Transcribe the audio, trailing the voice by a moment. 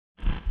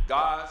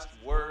God's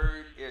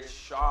word is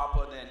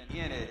sharper than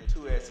any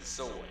two-edged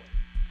sword.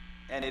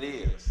 And it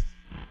is.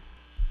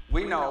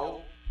 We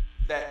know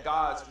that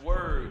God's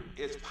word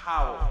is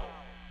powerful.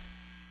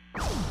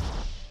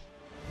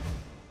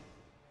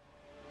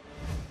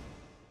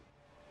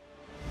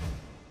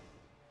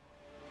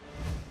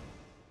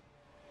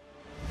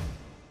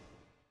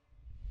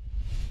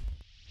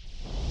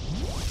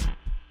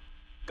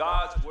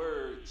 God's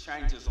word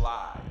changes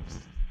lives.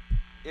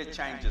 It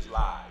changes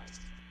lives.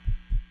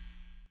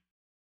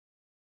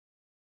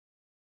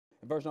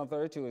 Verse number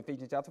 32,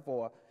 Ephesians chapter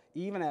 4,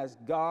 even as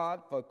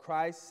God, for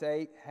Christ's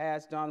sake,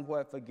 has done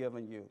what?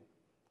 Forgiven you.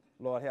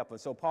 Lord help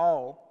us. So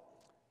Paul,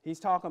 he's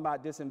talking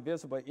about this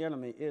invisible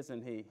enemy,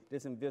 isn't he?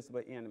 This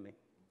invisible enemy.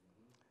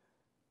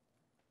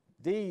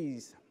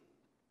 These,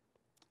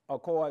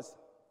 of course,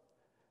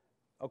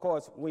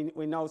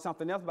 we know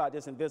something else about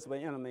this invisible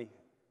enemy,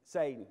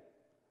 Satan.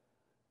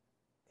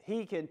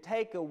 He can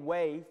take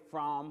away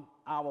from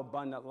our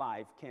abundant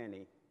life, can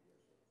he?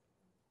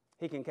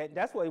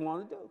 That's what he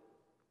wants to do.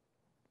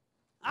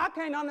 I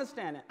can't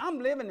understand it. I'm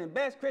living the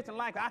best Christian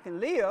life I can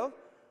live,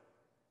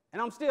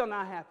 and I'm still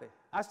not happy.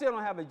 I still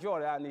don't have the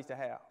joy that I need to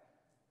have.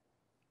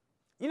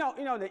 You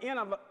know, the end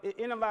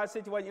of our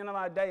situation, end of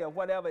our day, or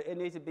whatever it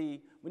needs to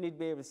be, we need to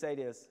be able to say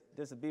this.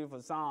 This is a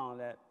beautiful song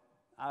that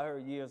I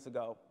heard years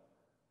ago.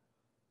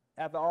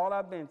 After all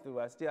I've been through,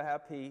 I still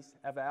have peace.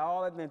 After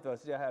all I've been through, I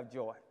still have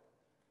joy.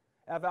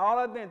 After all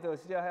I've been through, I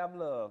still have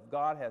love.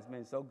 God has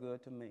been so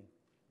good to me.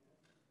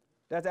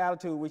 That's the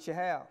attitude we should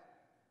have.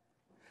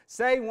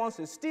 Satan wants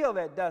to steal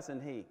that,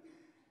 doesn't he?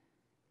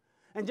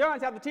 In John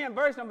chapter 10,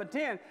 verse number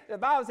 10, the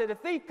Bible said, the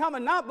thief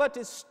cometh not but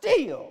to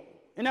steal.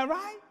 Isn't that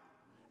right?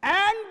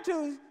 And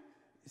to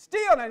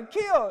steal and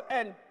kill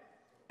and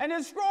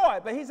destroy.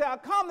 But he said, I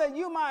come that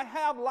you might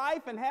have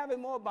life and have it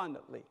more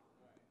abundantly.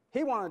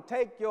 He wants to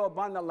take your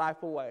abundant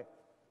life away.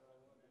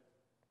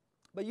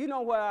 But you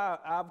know what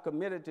I've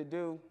committed to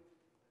do?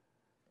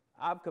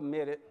 I've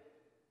committed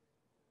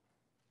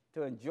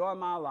to enjoy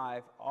my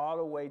life all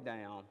the way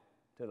down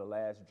to the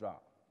last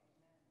drop.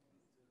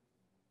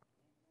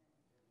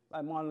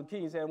 Like Martin Luther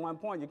King said at one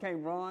point, you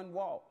can't run,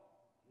 walk.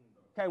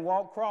 Can't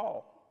walk,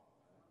 crawl.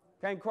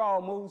 Can't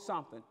crawl, move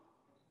something.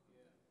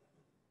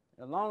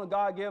 As long as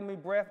God gives me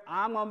breath,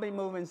 I'm going to be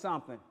moving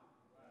something.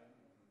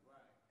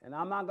 And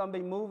I'm not going to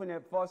be moving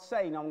it for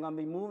Satan. I'm going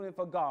to be moving it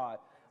for God.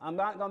 I'm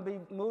not going to be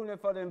moving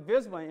it for the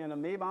invisible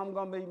enemy, but I'm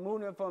going to be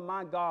moving it for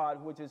my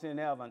God, which is in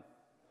heaven.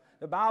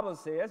 The Bible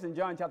says in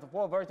John chapter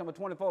 4, verse number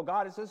 24,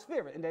 God is a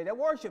spirit, and they that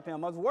worship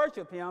him must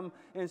worship him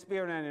in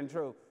spirit and in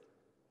truth.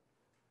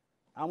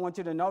 I want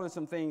you to notice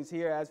some things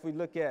here as we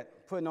look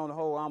at putting on the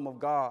whole armor of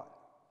God.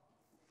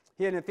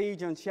 Here in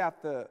Ephesians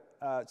chapter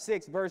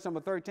 6, verse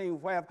number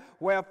 13,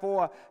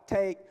 wherefore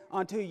take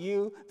unto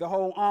you the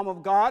whole armor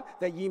of God,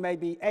 that ye may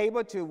be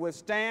able to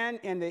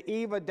withstand in the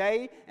evil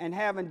day, and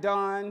having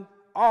done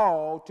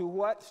all to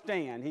what?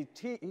 Stand. He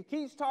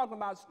keeps talking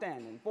about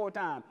standing 4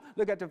 times.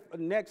 Look at the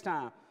next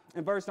time.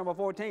 In verse number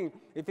 14,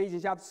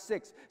 Ephesians chapter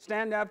 6,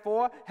 stand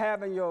therefore,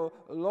 having your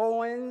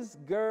loins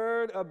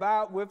girded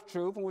about with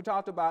truth, and we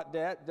talked about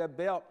that, the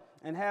belt,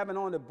 and having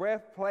on the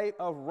breastplate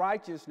of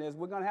righteousness.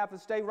 We're going to have to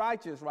stay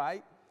righteous,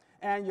 right?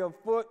 And your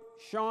foot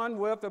shone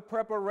with the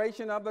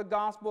preparation of the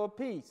gospel of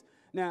peace.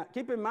 Now,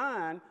 keep in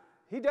mind,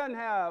 it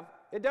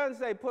doesn't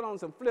say put on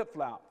some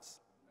flip-flops.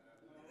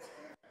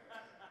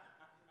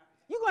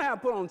 You're going to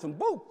have to put on some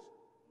boots,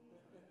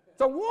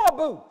 some war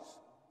boots.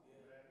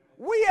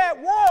 We at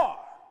war.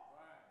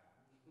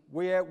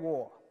 We're at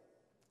war.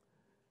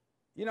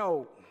 You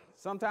know,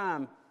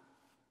 sometimes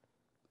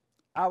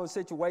our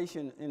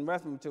situation in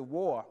reference to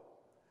war,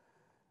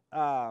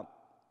 remember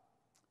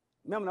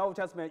in the Old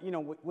Testament, you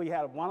know, we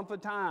had a wonderful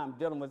time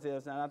dealing with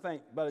this, and I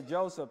think Brother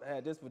Joseph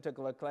had this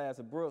particular class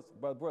of Brother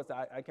Brooks,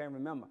 I can't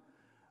remember.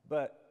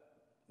 But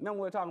remember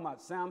we were talking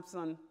about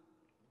Samson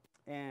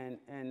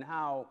and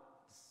how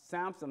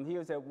Samson, he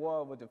was at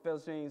war with the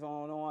Philistines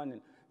on,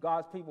 and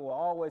God's people were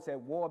always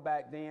at war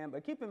back then.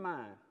 But keep in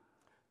mind,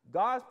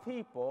 God's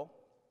people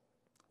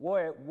were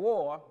at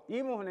war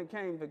even when it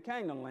came to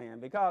Canaan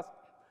land, because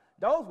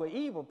those were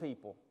evil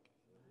people.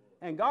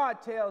 And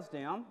God tells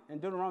them in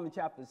Deuteronomy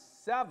chapter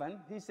 7,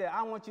 he said,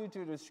 I want you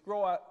to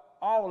destroy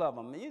all of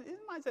them. You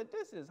might say,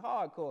 this is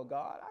hardcore,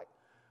 God.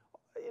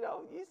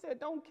 You said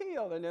don't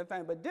kill and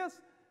everything. But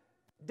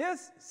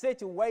this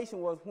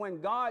situation was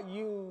when God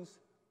used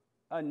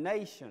a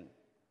nation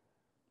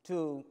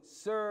to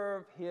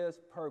serve his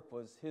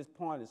purpose, his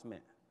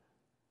punishment.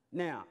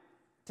 Now,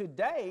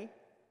 today,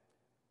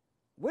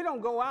 we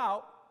don't go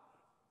out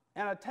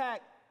and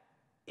attack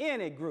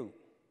any group.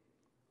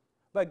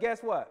 But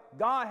guess what?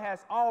 God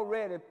has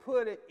already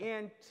put it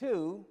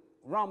into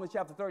Romans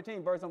chapter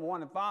 13, verse number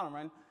 1 and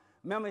following.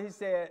 Remember, he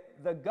said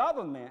the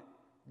government,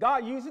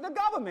 God uses the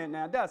government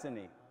now, doesn't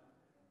he?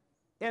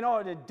 In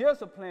order to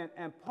discipline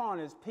and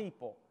punish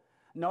people.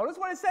 Notice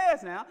what it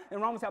says now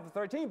in Romans chapter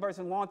 13,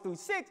 verses 1 through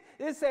 6.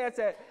 It says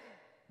that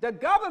The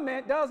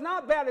government does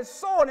not bear the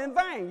sword in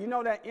vain. You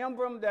know that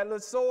emblem, that little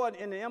sword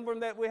in the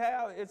emblem that we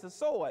have? It's a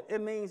sword.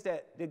 It means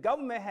that the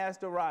government has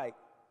the right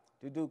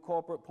to do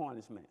corporate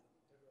punishment.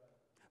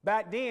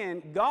 Back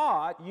then,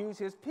 God used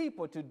his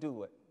people to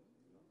do it.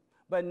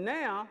 But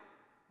now,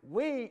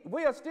 we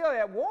are still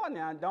at war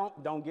now.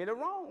 Don't get it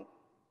wrong.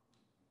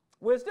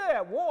 We're still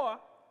at war,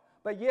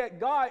 but yet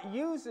God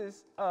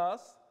uses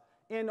us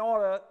in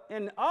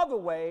other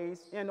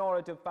ways in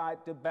order to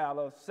fight the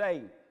battle of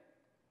Satan.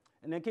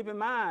 And then keep in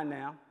mind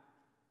now,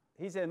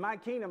 he said, my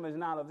kingdom is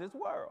not of this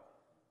world.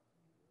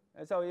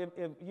 And so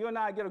if you and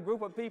I get a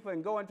group of people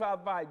and go and try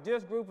to fight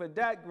this group or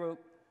that group,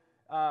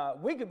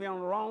 we could be on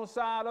the wrong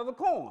side of the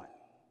coin.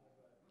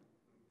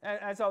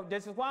 And so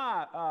this is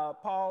why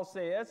Paul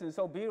says, and it's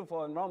so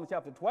beautiful in Romans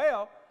chapter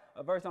 12,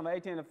 verse number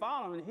 18 and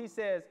following, he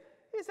said,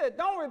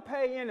 don't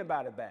repay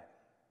anybody back.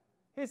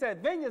 He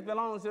said, vengeance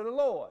belongs to the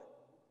Lord.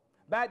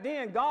 Back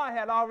then, God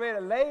had already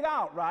laid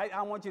out, right?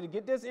 I want you to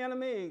get this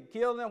enemy,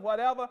 kill them,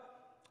 whatever,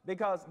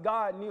 because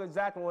God knew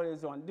exactly what he was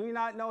doing. Do you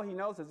not know he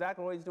knows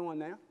exactly what he's doing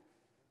now?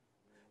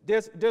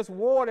 This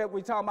war that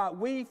we're talking about,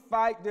 we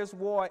fight this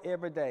war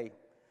every day.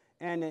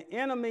 And the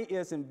enemy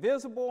is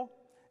invisible,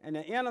 and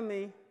the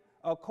enemy,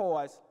 of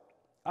course,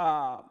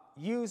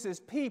 uses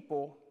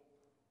people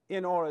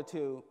in order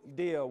to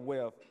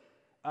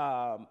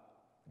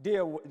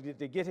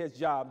to get his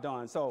job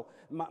done. So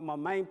my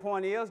main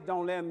point is,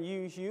 don't let him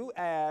use you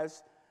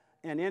as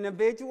an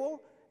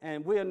individual,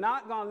 and we're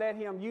not going to let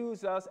him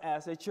use us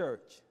as a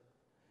church.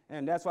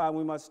 And that's why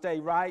we must stay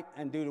right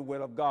and do the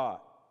will of God.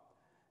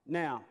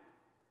 Now,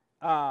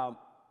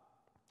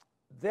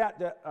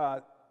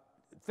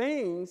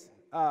 things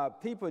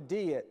people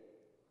did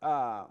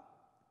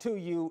to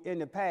you in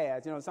the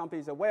past, you know, some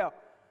people say, well,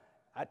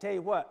 I tell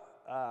you what,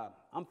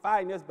 I'm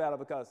fighting this battle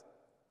because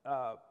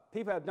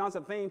people have done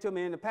some things to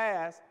me in the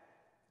past,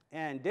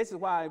 and this is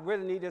why I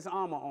really need this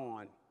armor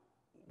on.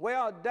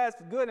 Well,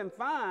 that's good and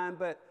fine,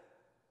 but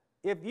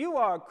if you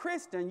are a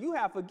Christian, you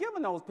have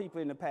forgiven those people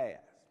in the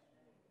past.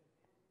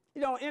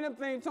 You know,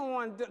 anything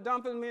someone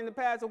done for me in the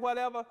past or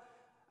whatever,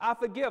 I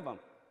forgive them.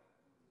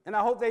 And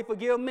I hope they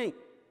forgive me.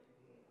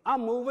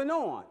 I'm moving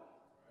on.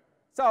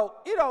 So,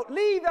 you know,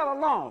 leave that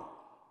alone.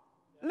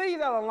 Leave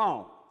that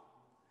alone.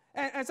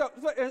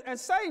 And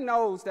Satan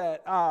knows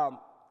that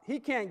he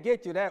can't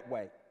get you that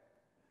way.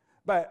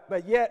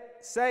 But yet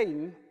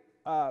Satan,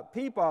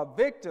 people are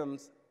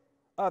victims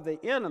of the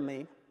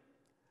enemy,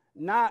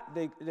 not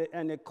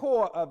and the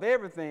core of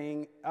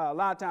everything. A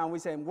lot of times we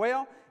say,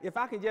 well, if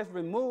I can just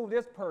remove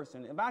this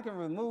person, if I can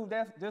remove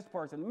this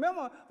person.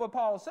 Remember what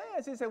Paul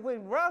says? He said, we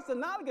wrestle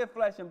not against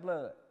flesh and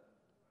blood.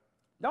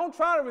 Don't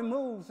try to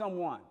remove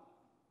someone.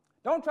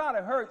 Don't try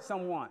to hurt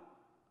someone.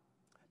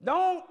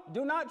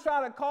 Do not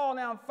try to call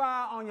down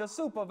fire on your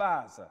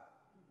supervisor.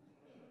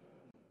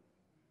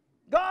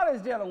 God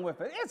is dealing with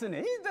it, isn't he?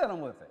 He's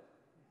dealing with it.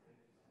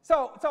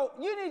 So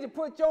you need to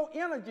put your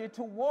energy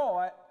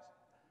toward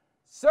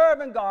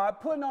serving God,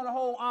 putting on the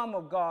whole armor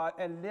of God,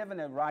 and living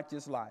a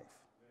righteous life.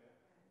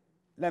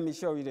 Let me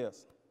show you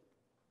this.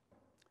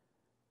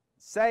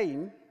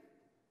 Satan,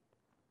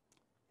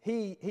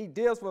 he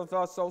deals with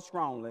us so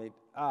strongly.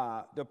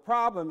 The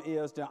problem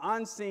is the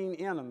unseen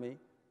enemy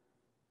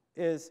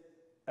is,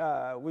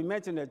 we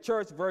mentioned the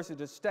church versus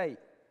the state.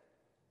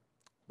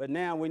 But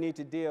now we need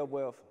to deal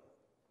with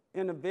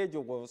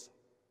individuals,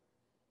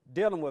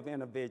 dealing with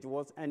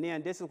individuals. And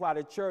then this is why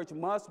the church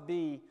must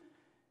be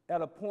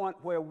at a point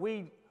where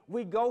we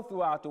go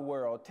throughout the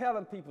world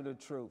telling people the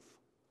truth,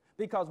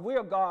 because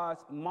we're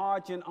God's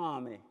marching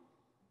army.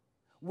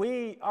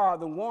 We are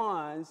the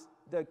ones,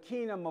 the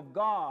kingdom of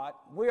God,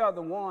 we are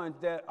the ones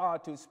that are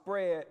to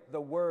spread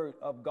the word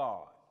of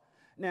God.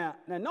 Now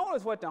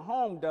notice what the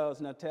home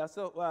does,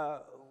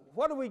 Natessa.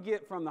 What do we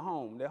get from the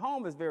home? The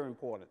home is very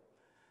important.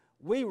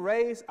 We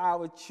raise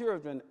our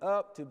children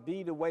up to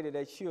be the way that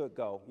they should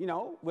go. You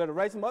know, we're to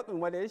raise them up in the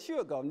way that they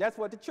should go. And that's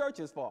what the church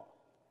is for.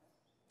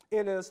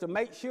 It is to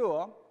make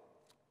sure,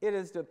 it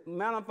is the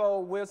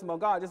manifold wisdom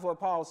of God. This is what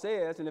Paul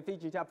says in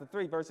Ephesians chapter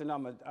 3, verses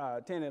number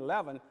 10 and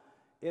 11.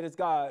 It is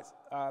God's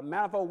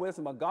manifold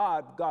wisdom of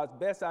God, God's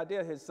best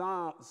idea. His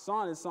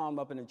son is summed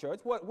up in the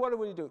church. What do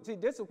we do? See,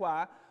 this is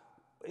why,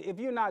 if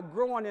you're not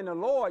growing in the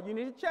Lord, you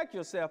need to check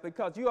yourself,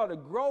 because you ought to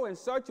grow in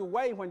such a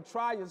way when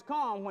trials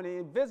come, when the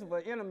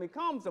invisible enemy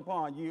comes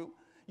upon you,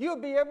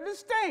 you'll be able to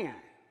stand.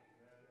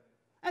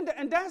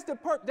 And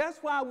that's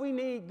why we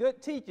need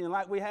good teaching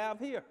like we have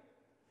here,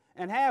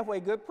 and halfway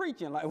good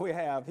preaching like we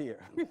have here.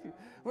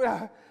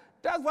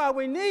 That's why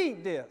we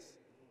need this,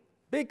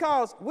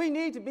 because we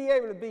need to be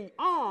able to be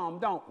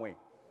armed, don't we?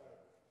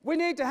 We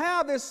need to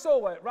have this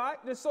sword, right?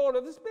 The sword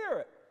of the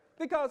Spirit,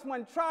 because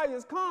when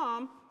trials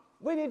come,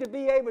 we need to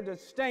be able to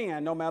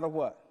stand no matter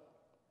what.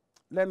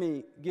 Let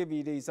me give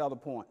you these other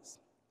points.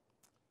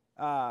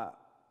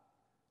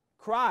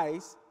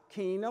 Christ's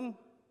kingdom,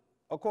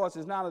 of course,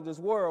 is not of this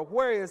world.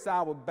 Where is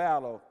our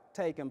battle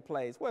taking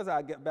place? Where's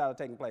our battle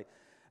taking place?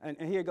 And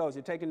here goes.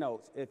 You're taking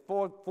notes. At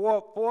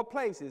four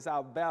places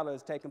our battle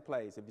is taking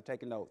place. If you're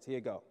taking notes, here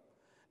you go.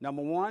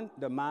 Number one,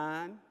 the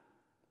mind.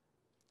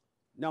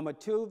 Number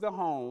 2, the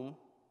home.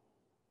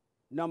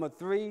 Number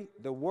 3,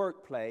 the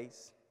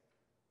workplace.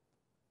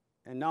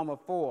 And number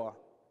 4,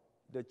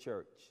 the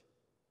church.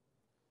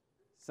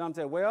 Some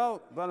say,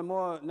 well, Brother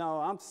Moore, no,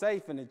 I'm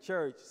safe in the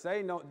church.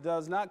 Satan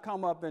does not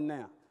come up in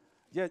there.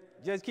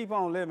 Just keep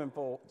on living,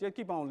 folks. Just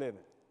keep on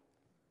living.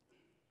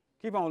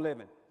 Keep on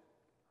living.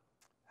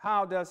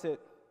 How does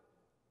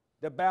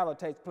the battle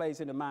takes place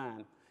in the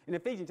mind? In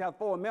Ephesians chapter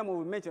 4, remember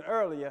we mentioned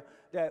earlier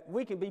that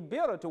we can be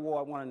bitter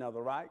toward one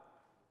another, right?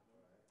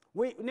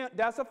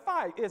 That's a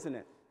fight, isn't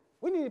it?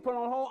 We need to put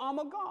on the whole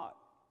armor of God.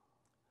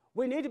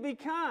 We need to be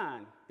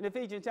kind in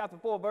Ephesians chapter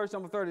 4, verse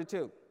number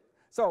 32.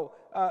 So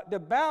the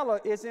battle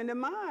is in the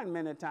mind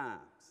many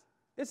times.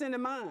 It's in the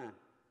mind.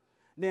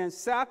 Then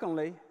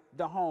secondly,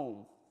 the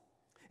home.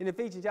 In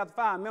Ephesians chapter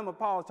 5, remember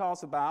Paul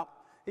talks about,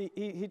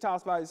 he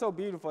talks about, it's so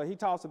beautiful, he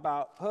talks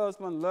about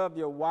husband, love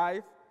your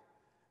wife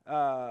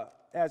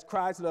as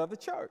Christ loved the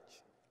church.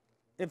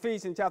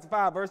 Ephesians chapter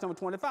 5, verse number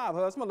 25,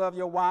 husband, love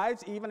your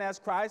wives, even as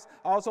Christ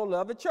also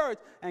loved the church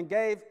and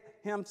gave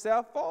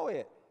himself for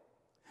it.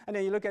 And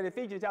then you look at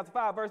Ephesians chapter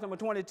 5, verse number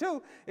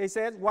 22, it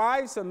says,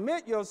 wives,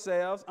 submit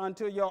yourselves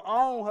unto your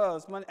own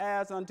husband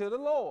as unto the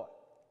Lord.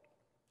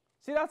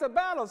 See, that's a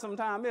battle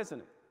sometimes, isn't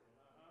it?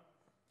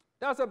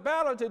 That's a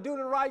battle to do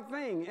the right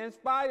thing in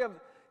spite of,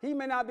 he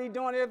may not be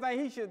doing everything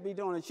he should be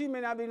doing, and she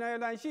may not be doing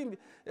everything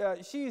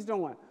she's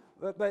doing.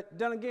 But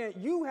then again,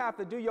 you have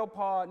to do your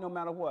part no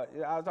matter what.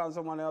 I was talking to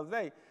someone the other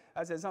day.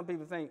 I said, some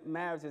people think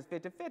marriage is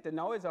 50-50.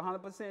 No, it's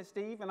 100%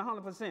 Steve and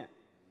 100%.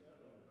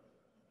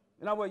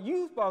 In other words,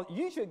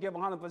 you should give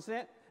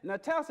 100%,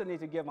 Natasha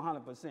needs to give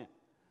 100%.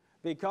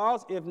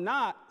 Because if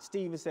not,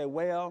 Steve would say,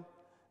 well,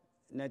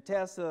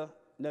 Natasha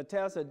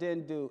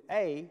didn't do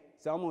A,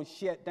 so I'm going to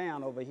shut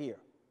down over here.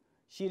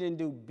 She didn't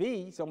do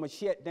B, so I'm going to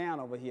shut down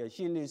over here.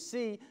 She didn't do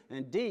C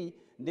and D,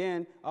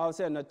 then all of a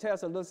sudden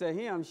Natasha looks at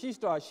him, she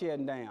starts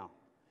shutting down.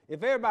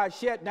 If everybody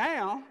shut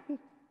down,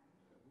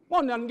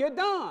 won't nothing get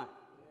done.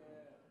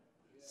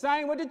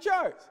 Same with the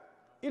church.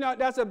 You know,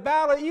 that's a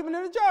battle even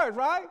in the church,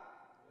 right?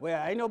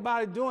 Well, ain't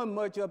nobody doing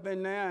much up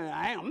in there, and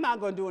I'm not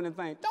going to do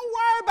anything. Don't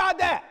worry about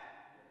that.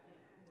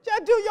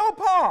 Just do your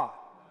part.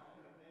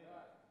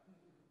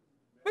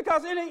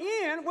 Because in the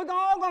end, we're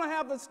all going to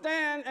have to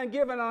stand and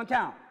give an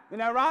account. Isn't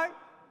that right?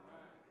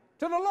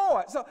 To the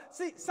Lord. So,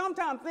 see,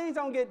 sometimes things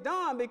don't get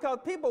done because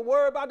people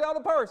worry about the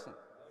other person.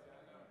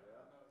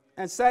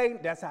 And Satan,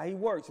 that's how he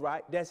works,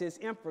 right? That's his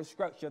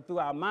infrastructure through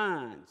our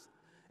minds.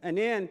 And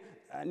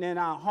then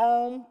our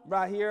home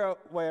right here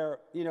where,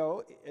 you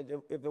know,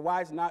 if the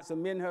wife's not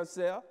submitting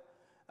herself,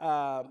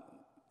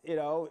 you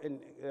know, and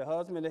the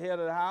husband, the head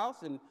of the house,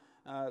 and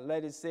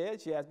lady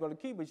said, she asked Brother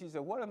Keeper, she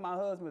said, what if my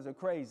husband's a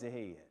crazy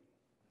head?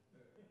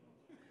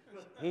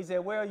 He said,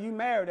 well, you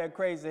married that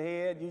crazy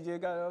head. You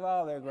just got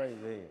all that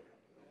crazy head.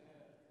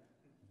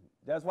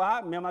 That's why,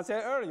 remember I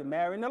said earlier,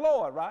 marrying the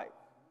Lord, right?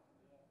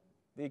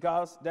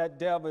 Because that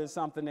devil is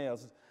something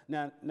else.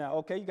 Now,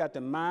 okay, you got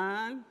the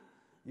mind,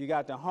 you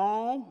got the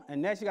home,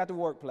 and next you got the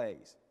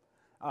workplace.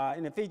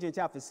 In Ephesians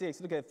chapter 6,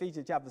 look at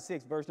Ephesians chapter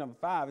 6, verse number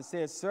 5. It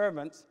says,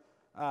 servants,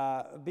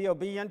 be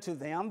obedient to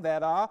them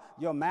that are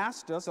your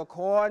masters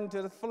according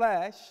to the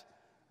flesh,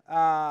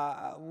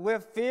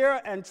 with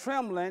fear and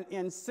trembling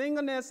in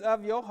singleness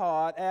of your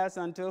heart as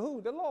unto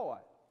who? The Lord.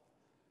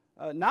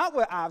 Not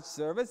without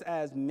service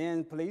as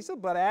men pleasers,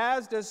 but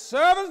as the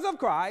servants of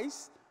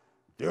Christ,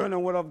 doing the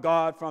will of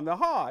God from the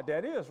heart.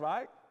 That is,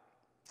 right?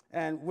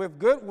 And with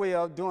good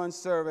will doing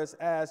service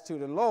as to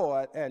the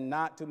Lord and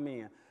not to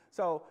men.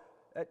 So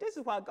this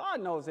is why God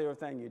knows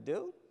everything you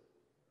do.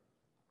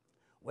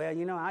 Well,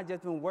 you know, I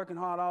just been working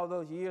hard all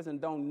those years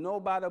and don't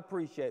nobody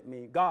appreciate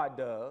me. God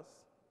does.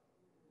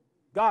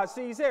 God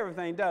sees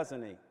everything,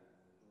 doesn't he?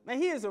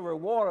 And he is a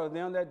rewarder of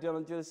them that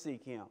diligently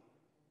seek him.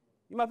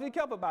 You must be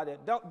careful about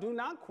that. Do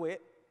not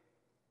quit.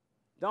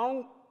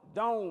 Don't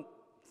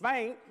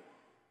faint.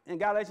 In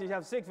Galatians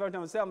chapter 6, verse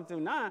number 7 through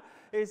 9,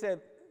 he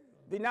said,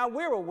 be not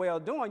weary of well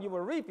doing, you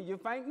will reap if you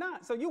faint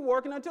not. So you're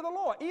working unto the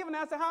Lord, even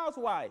as a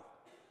housewife.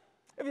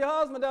 If your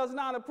husband does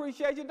not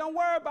appreciate you, don't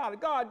worry about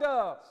it. God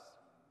does.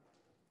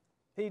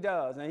 He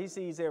does, and he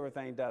sees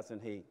everything,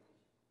 doesn't he?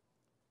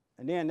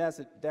 And then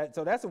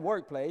so that's the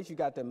workplace. You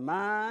got the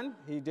mind.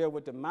 He deals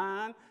with the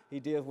mind. He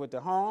deals with the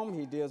home.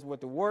 He deals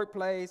with the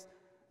workplace.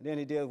 And then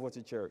he deals with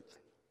the church.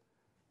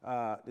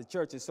 The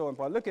church is so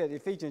important. Look at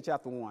Ephesians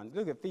chapter 1.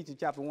 Look at Ephesians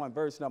chapter 1,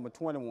 verse number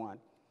 21.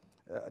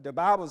 The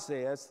Bible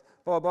says,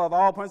 for above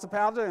all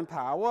principality and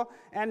power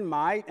and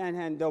might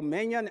and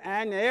dominion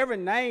and every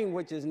name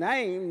which is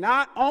named,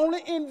 not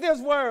only in this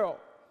world,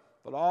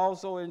 but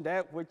also in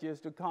that which is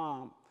to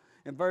come.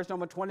 In verse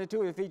number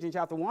 22, Ephesians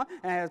chapter 1,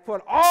 and has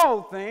put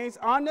all things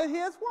under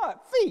his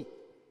what? Feet.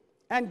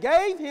 And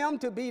gave him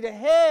to be the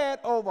head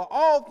over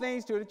all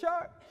things to the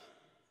church,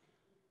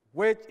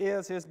 which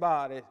is his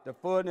body, the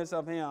fullness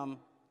of him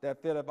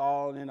that filleth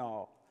all in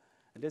all.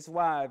 And this is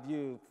why if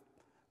you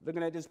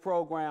looking at this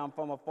program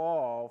from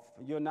afar off,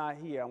 you're not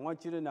here, I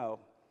want you to know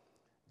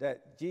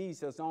that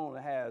Jesus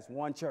only has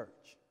one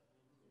church.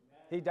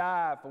 He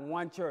died for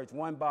one church,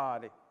 one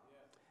body.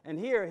 And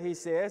here he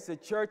says the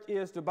church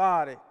is the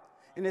body.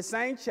 In the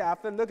same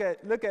chapter, look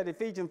at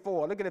Ephesians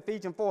 4. Look at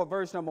Ephesians 4,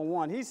 verse number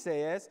 1. He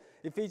says,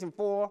 Ephesians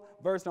 4,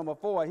 verse number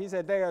 4, he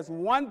said, there's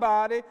one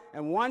body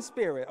and one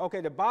spirit.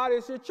 Okay, the body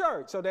is your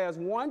church, so there's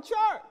one church.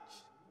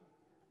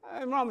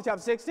 In Romans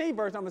chapter 16,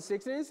 verse number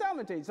 16 and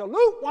 17.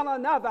 Salute one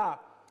another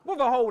with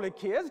a holy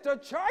kiss. The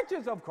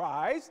churches of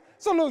Christ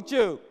salute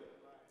you.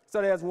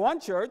 So there's one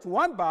church,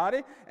 one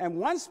body, and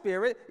one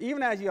spirit,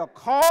 even as you are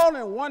called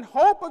in one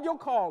hope of your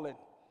calling.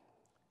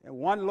 And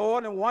one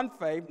Lord and one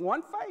faith,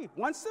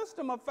 one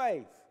system of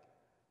faith,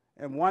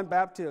 and one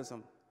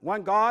baptism,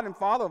 one God and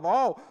Father of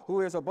all,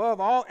 who is above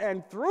all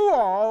and through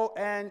all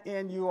and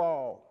in you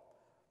all.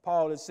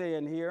 Paul is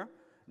saying here,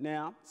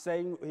 now,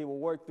 Satan, he will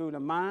work through the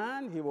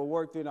mind, he will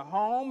work through the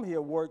home,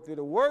 he'll work through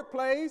the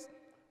workplace.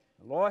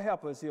 Lord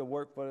help us, he'll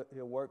work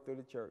through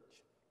the church.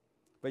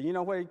 But you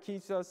know what he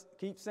keeps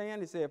saying?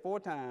 He said 4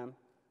 times,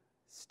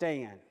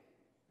 stand.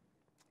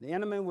 The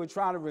enemy will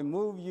try to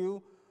remove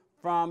you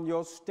from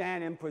your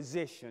standing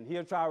position.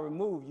 He'll try to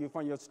remove you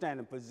from your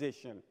standing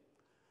position.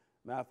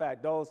 Matter of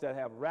fact, those that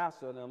have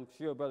wrestled, I'm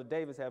sure Brother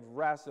Davis have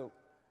wrestled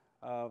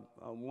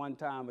one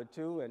time or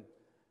two, and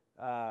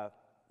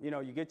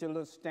you get your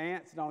little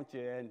stance, don't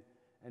you?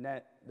 And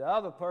that the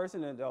other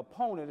person, and the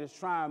opponent, is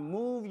trying to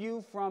move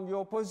you from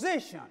your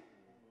position.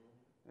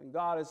 And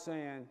God is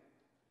saying,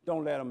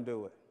 don't let them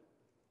do it.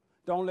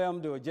 Don't let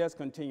them do it. Just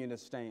continue to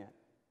stand.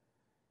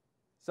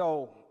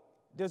 So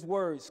this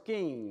word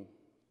scheme,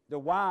 the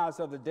wiles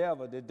of the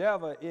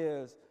devil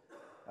is,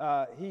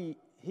 he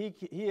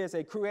is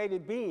a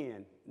created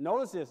being.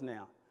 Notice this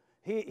now.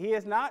 He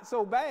is not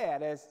so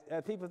bad as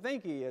people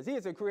think he is. He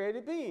is a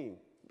created being.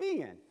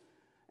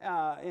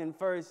 In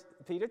 1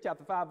 Peter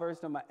chapter 5,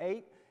 verse number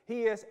 8,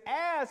 he is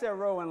as a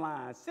roaring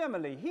lion.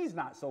 Similarly, he's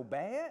not so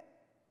bad.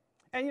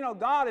 And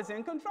God is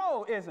in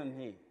control, isn't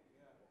he?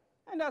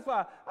 And that's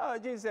why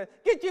Jesus said,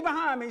 get you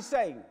behind me,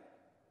 Satan.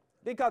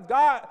 Because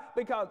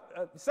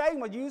Satan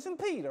was using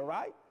Peter,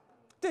 right?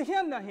 To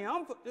hinder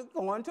him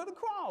going to the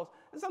cross.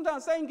 And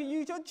sometimes Satan can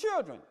use your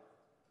children,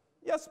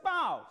 your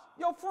spouse,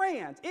 your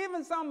friends,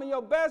 even some of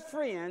your best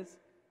friends,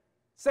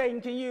 Satan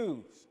can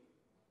use.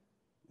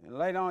 And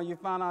later on you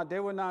find out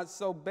they were not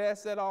so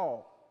best at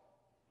all.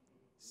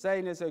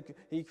 Satan is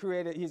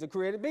he's a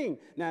created being.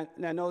 Now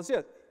notice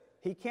this,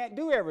 he can't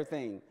do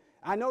everything.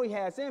 I know he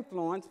has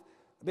influence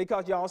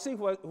because y'all see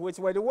which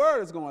way the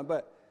world is going,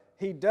 but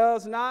he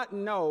does not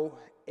know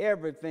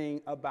everything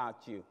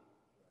about you.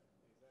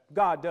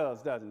 God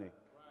does, doesn't he?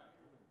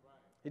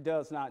 He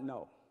does not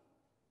know.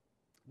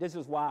 This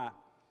is why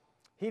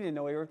he didn't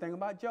know everything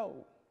about Job.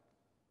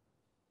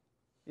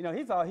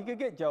 He thought he could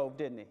get Job,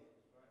 didn't he?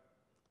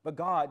 But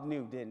God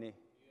knew, didn't he?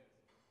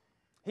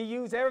 He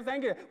used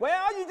everything.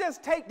 Well, you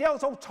just take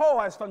those old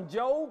toys from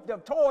Job, the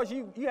toys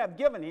you have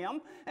given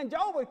him, and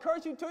Job would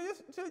curse you to your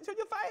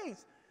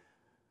face.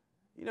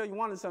 You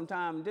wonder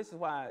sometimes, this is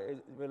why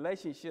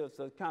relationships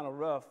are kind of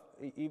rough,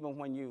 even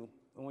when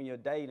you're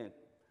dating.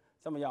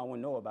 Some of y'all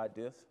wouldn't know about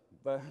this,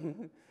 but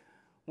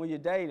when you're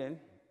dating,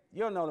 you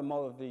don't know the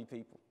motive of these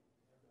people.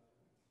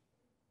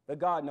 But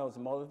God knows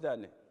the motive,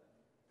 doesn't he?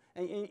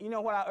 And you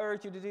know what I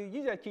urge you to do?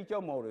 You just keep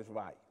your motives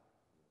right,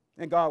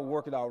 and God will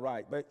work it out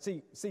right. But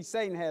see,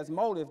 Satan has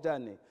motive,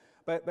 doesn't he?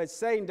 But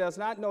Satan does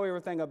not know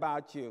everything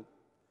about you.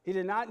 He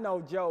did not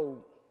know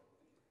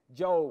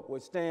Job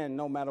would stand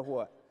no matter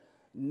what.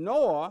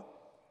 Nor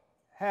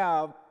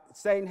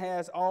Satan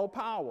has all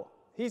power.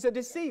 He's a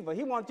deceiver.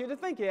 He wants you to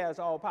think he has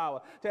all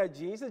power. Tell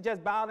Jesus,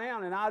 just bow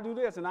down and I'll do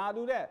this and I'll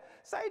do that.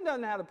 Satan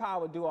doesn't have the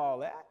power to do all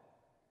that.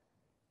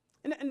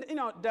 And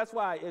that's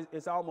why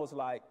it's almost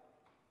like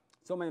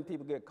so many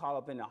people get caught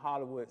up in the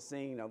Hollywood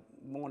scene of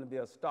wanting to be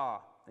a star.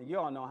 And you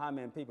all know how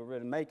many people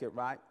really make it,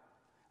 right?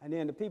 And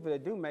then the people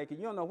that do make it,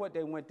 you don't know what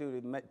they went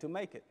through to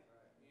make it.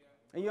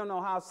 And you don't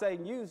know how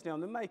Satan used them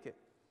to make it.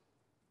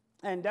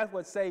 And that's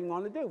what Satan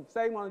wants to do.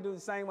 Satan wants to do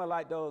the same way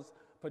like those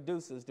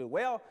producers do.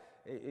 Well,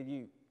 if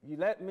you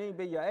let me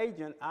be your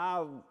agent,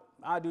 I'll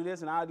do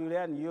this and I'll do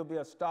that, and you'll be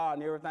a star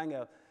and everything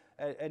else.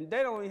 And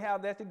they don't even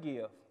have that to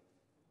give.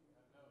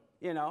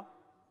 You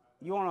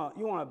want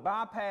to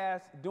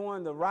bypass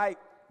doing the right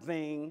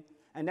thing,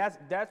 and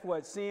that's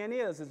what sin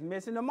is. It's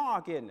missing the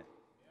mark, isn't it?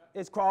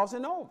 It's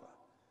crossing over.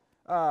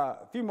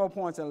 A few more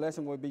points and the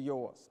lesson will be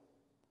yours.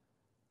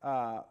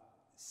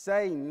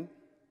 Satan,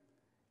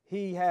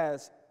 he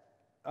has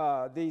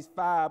these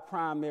 5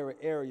 primary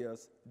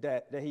areas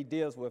that he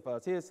deals with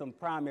us. Here's some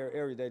primary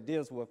areas that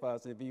deals with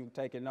us if you're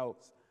taking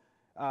notes.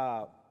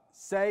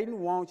 Satan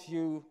wants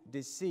you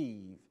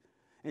deceived.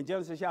 In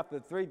Genesis chapter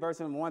 3, verse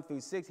 1 through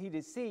 6, he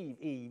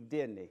deceived Eve,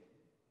 didn't he?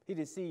 He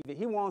deceived her.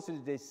 He wants to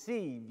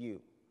deceive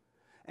you.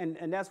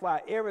 And that's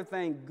why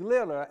everything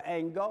glitter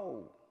and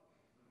gold.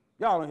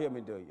 Y'all don't hear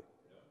me, do you?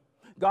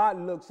 God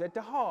looks at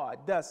the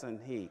heart,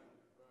 doesn't he?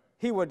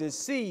 He will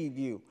deceive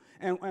you.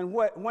 And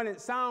when it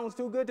sounds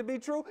too good to be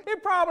true,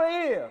 it probably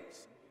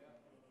is.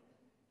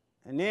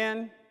 And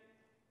then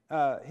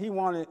he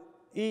wanted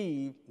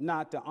Eve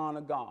not to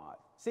honor God.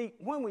 See,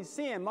 when we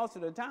sin, most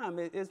of the time,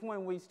 it's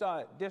when we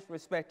start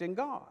disrespecting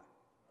God.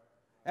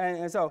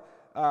 And so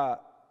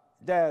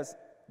there's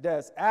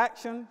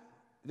action,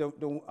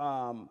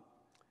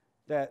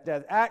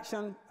 there's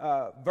action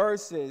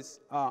versus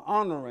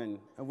honoring,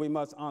 and we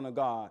must honor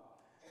God.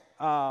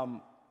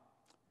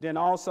 Then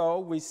also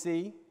we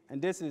see,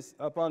 and this is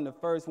upon the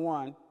first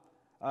one,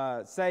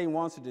 Satan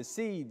wants to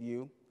deceive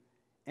you.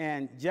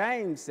 And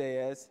James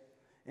says,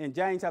 in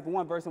James chapter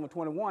 1, verse number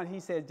 21, he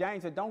says,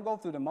 James said, don't go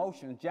through the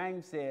motions.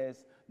 James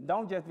says,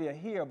 don't just be a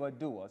hearer, but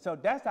doer. So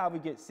that's how we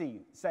get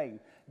Satan.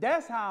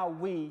 That's how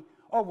we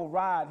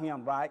override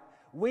him, right?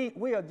 We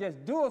are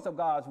just doers of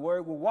God's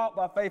word. We walk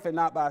by faith and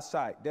not by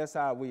sight. That's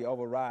how we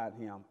override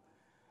him.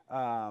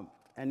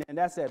 And then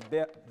that's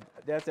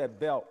that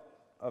belt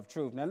of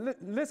truth. Now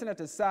listen at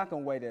the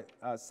second way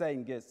that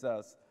Satan gets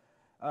us.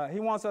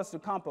 He wants us to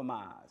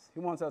compromise. He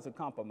wants us to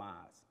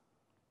compromise.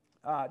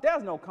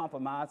 There's no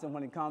compromising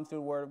when it comes to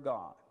the word of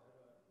God.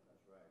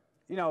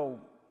 You know,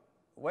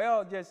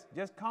 well,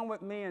 just come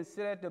with me and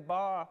sit at the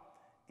bar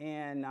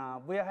and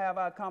we'll have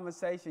our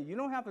conversation. You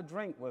don't have to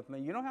drink with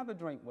me. You don't have to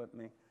drink with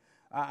me.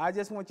 I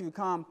just want you to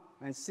come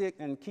and sit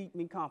and keep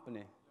me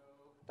company.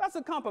 That's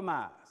a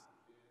compromise.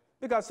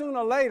 Because sooner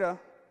or later,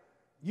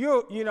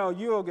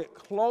 you'll get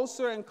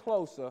closer and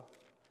closer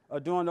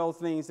of doing those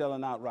things that are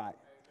not right.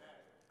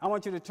 I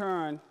want you to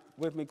turn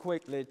with me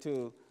quickly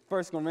to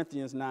 1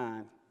 Corinthians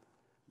 9.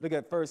 Look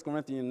at 1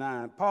 Corinthians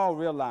 9. Paul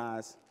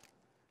realized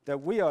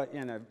that we are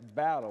in a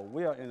battle.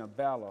 We are in a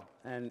battle,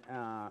 and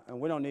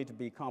we don't need to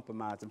be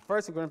compromising.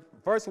 1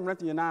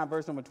 Corinthians 9,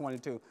 verse number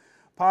 22.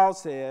 Paul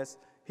says,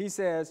 he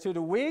says, to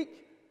the weak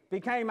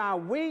became I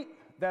weak,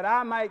 that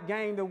I might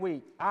gain the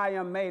weak. I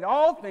am made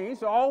all things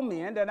to all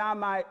men, that I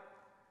might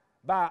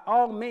by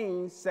all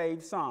means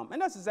save some.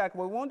 And that's exactly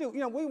what we want to do.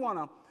 You know, we want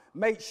to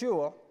make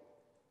sure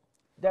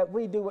that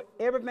we do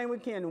everything we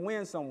can to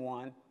win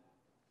someone,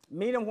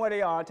 meet them where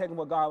they are, take them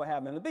where God would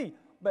have them to be.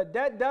 But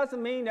that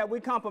doesn't mean that we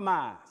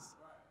compromise.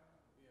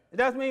 It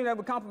doesn't mean that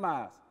we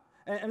compromise.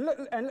 And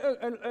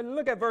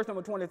look at verse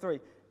number 23.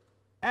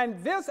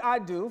 And this I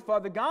do for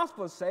the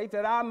gospel's sake,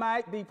 that I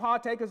might be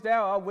partakers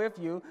thereof with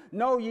you.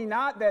 Know ye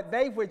not that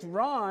they which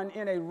run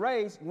in a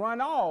race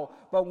run all,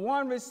 but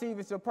one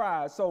receiveth the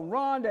prize. So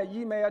run that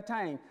ye may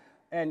attain.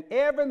 And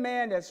every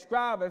man that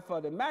striveth for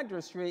the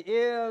magistracy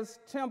is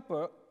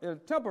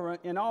temperate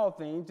in all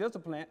things,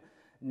 disciplined.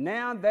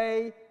 Now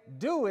they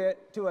do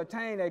it to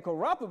attain a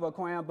corruptible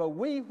crown, but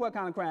we, what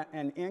kind of crown?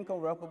 An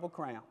incorruptible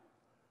crown.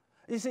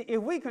 You see, if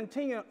we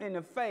continue in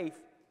the faith,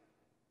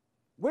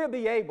 we'll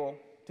be able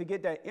to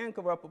get that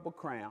incorruptible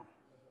crown.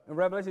 In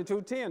Revelation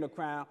 2:10, the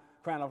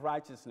crown of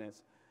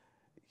righteousness.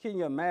 Can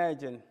you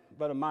imagine,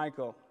 Brother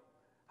Michael,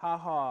 how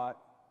hard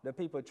the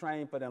people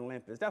train for the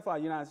Olympics? That's why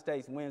the United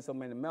States wins so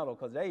many medals,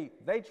 because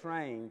they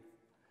train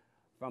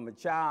from a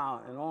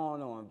child and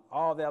on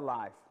all their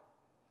life.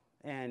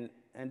 And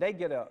they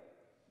get a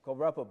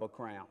corruptible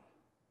crown.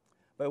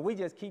 But we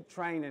just keep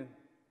training,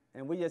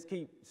 and we just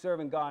keep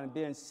serving God and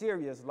being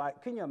serious.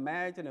 Like, can you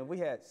imagine if we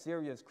had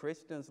serious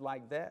Christians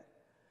like that?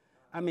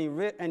 I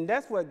mean, and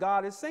that's what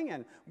God is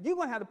saying. You're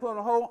going to have to put on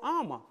the whole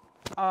armor.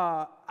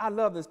 I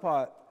love this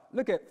part.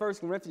 Look at 1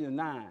 Corinthians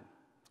 9.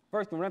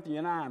 1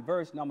 Corinthians 9,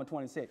 verse number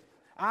 26.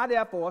 I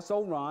therefore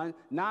so run,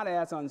 not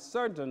as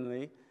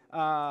uncertainly,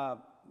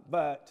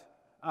 but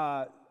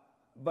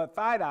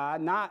fight I,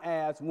 not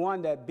as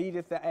one that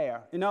beateth the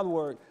air. In other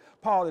words,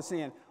 Paul is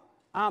saying,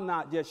 I'm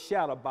not just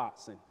shadow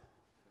boxing.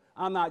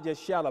 I'm not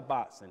just shadow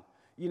boxing.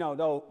 You know,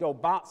 those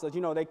boxers,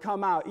 you know, they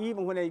come out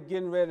even when they're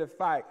getting ready to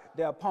fight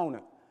their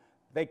opponent.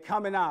 They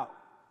coming out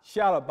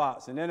shadow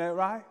boxing, isn't it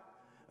right?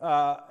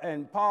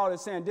 And Paul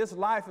is saying this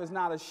life is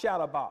not a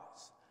shadow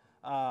box.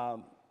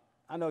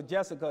 I know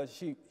Jessica,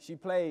 she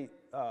played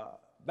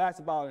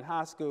basketball in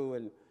high school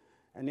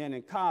and then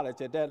in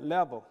college at that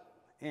level.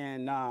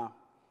 And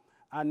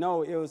I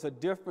know it was a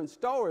different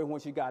story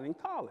when she got in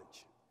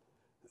college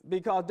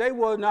because they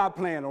were not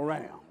playing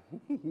around.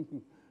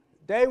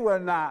 They were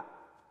not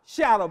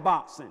shadow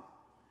boxing.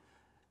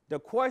 The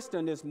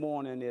question this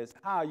morning is,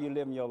 how are you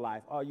living your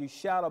life? Are you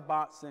shadow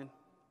boxing?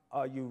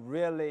 Are you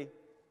really,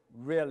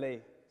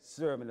 really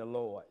serving the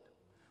Lord?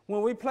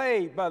 When we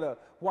played, Brother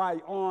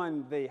White,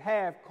 on the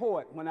half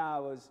court, when I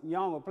was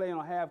younger, playing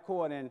on half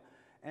court,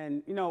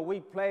 and you know, we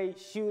played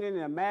shooting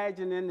and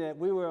imagining that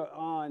we were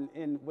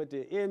with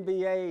the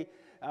NBA,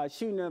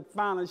 shooting the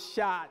final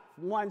shot,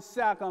 1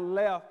 second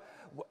left.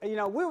 You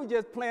know, we were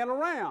just playing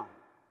around.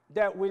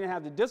 That we didn't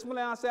have to discipline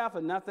ourselves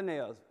or nothing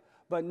else.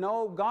 But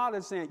no, God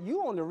is saying,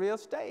 you on the real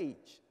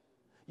stage.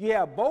 You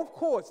have both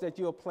courts that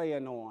you're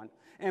playing on.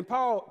 And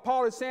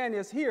Paul is saying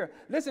this here.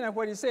 Listen to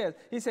what he says.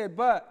 He said,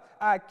 but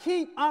I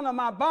keep under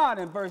my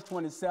body, in verse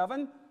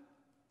 27,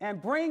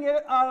 and bring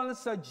it under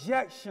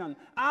subjection.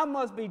 I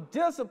must be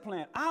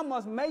disciplined. I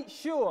must make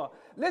sure.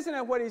 Listen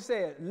to what he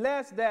said.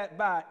 Lest that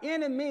by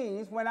any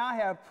means, when I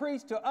have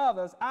preached to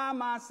others, I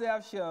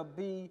myself shall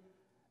be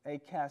a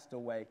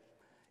castaway.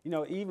 You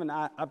know, even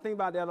I think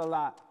about that a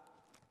lot.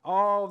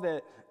 All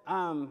that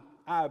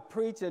I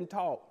preach and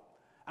taught,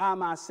 I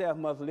myself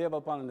must live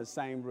up under the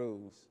same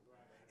rules.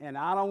 And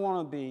I don't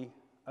want to be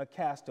a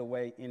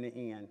castaway in the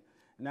end.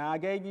 Now, I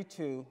gave you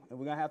two, and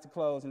we're going to have to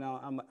close, and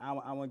I'm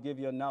going to give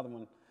you another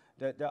one.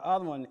 The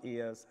other one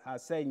is how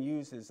Satan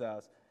uses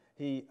us.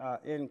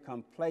 In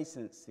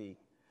complacency.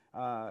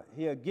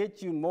 He'll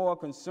get you more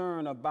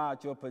concerned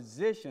about your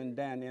position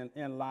than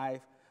in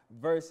life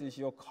versus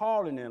your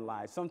calling in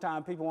life.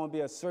 Sometimes people want to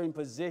be a certain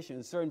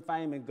position, certain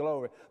fame and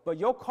glory, but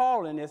your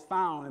calling is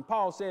found, and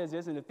Paul says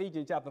this in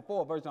Ephesians chapter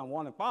 4, verse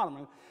 1 and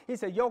following. He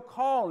said, your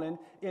calling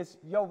is,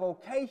 your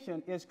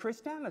vocation is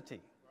Christianity.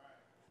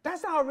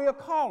 That's our real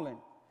calling.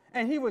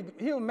 And he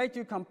will make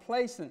you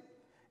complacent,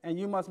 and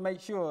you must make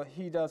sure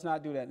he does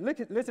not do that.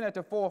 Listen at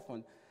the fourth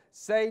one.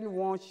 Satan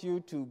wants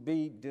you to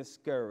be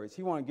discouraged.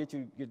 He wants to get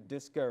you to get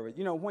discouraged.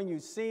 You know, when you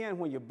sin,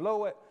 when you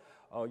blow it,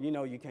 oh, you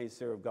know you can't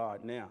serve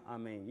God now. I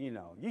mean, you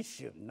know, you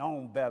should have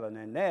known better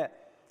than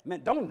that.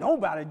 Man, don't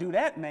nobody do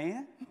that,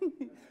 man.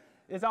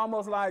 It's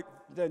almost like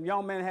the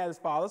young man had his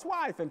father's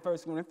wife in 1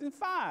 Corinthians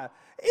 5.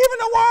 Even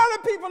the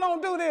worldly people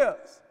don't do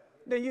this.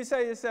 Then you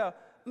say to yourself,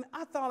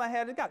 I thought I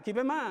had it got. Keep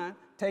in mind,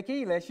 take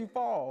heed lest you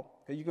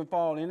fall, because you can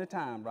fall any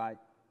time, right?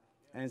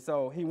 And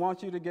so he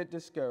wants you to get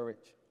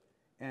discouraged.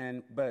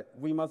 But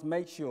we must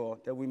make sure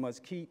that we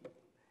must keep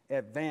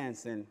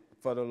advancing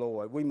for the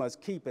Lord. We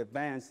must keep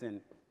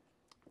advancing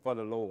for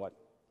the Lord.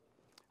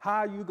 How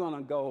are you going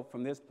to go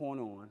from this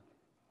point on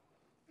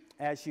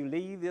as you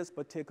leave this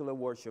particular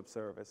worship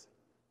service?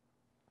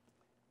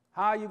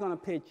 How are you going to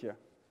picture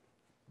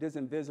this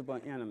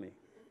invisible enemy?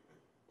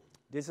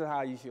 This is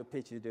how you should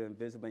picture the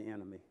invisible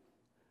enemy.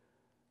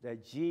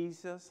 That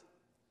Jesus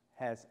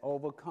has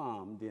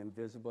overcome the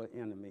invisible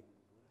enemy.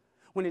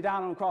 When he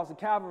died on the cross of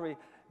Calvary,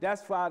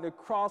 that's why the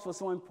cross was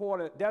so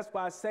important. That's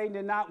why Satan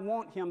did not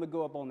want him to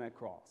go up on that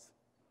cross.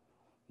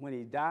 When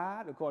he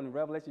died, according to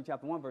Revelation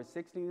chapter 1, verse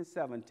 16 and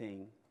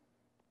 17,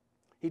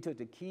 he took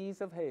the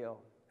keys of hell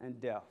and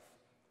death.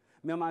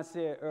 Remember I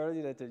said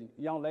earlier that the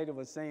young lady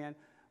was saying,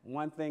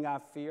 one thing I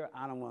fear,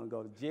 I don't want to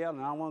go to jail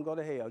and I don't want to go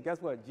to hell.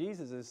 Guess what?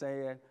 Jesus is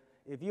saying,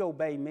 if you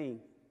obey me,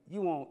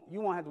 you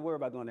won't have to worry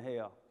about going to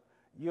hell.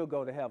 You'll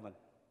go to heaven.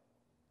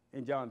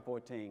 In John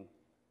 14,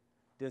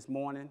 this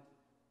morning,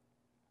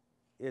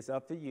 it's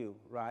up to you,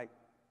 right,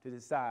 to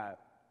decide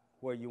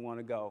where you want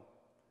to go.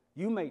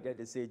 You make that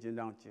decision,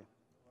 don't you?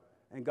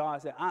 And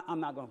God said, I'm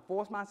not going to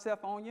force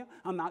myself on you.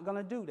 I'm not going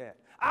to do that.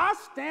 I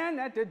stand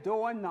at the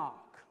door and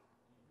knock.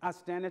 I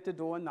stand at the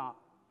door and knock.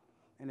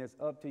 And it's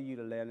up to you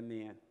to let him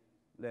in.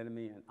 Let him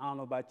in. I don't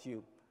know about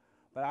you,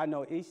 but I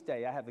know each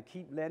day I have to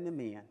keep letting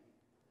him in.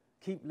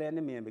 Keep letting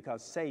him in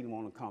because Satan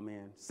wants to come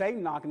in.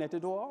 Satan knocking at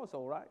the door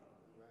also, right?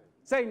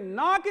 Satan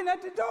knocking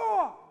at the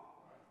door.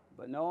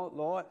 But no,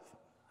 Lord,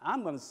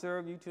 I'm going to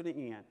serve you to the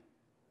end.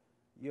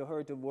 You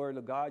heard the word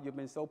of God. You've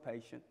been so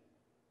patient.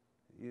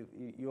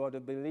 You ought to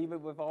believe it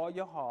with all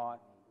your heart.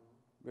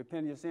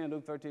 Repent of your sin,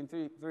 Luke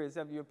 13:3 and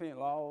 7, you repent,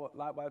 all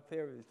likewise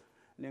perish.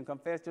 And then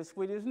confess the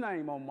sweetest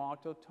name on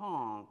mortal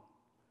tongue.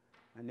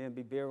 And then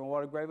be buried in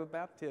water, grave of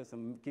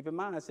baptism. Keep in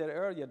mind, I said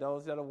earlier,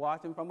 those that are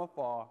watching from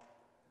afar,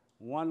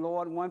 one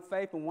Lord, one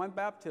faith, and one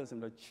baptism.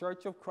 The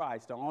church of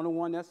Christ, the only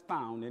one that's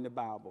found in the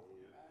Bible.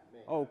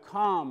 Amen. Oh,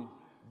 come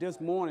this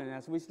morning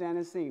as we stand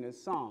and sing a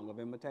song of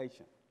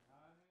invitation.